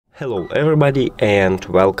Hello everybody and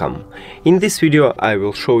welcome. In this video I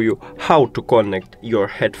will show you how to connect your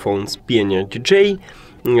headphones Pioneer HDJ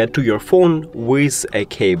to your phone with a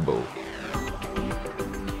cable.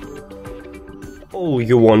 All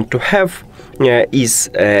you want to have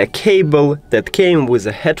is a cable that came with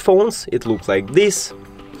the headphones. It looks like this.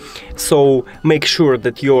 So make sure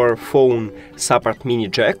that your phone supports mini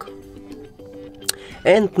jack.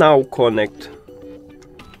 And now connect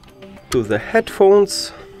to the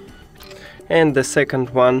headphones and the second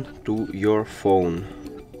one to your phone.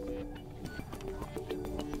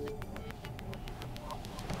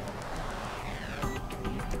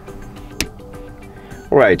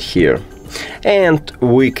 Right here. And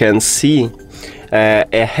we can see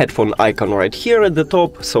a headphone icon right here at the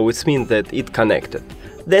top, so it means that it connected.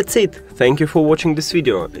 That's it. Thank you for watching this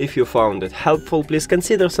video. If you found it helpful, please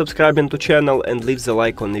consider subscribing to channel and leave the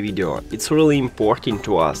like on the video. It's really important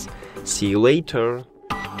to us. See you later.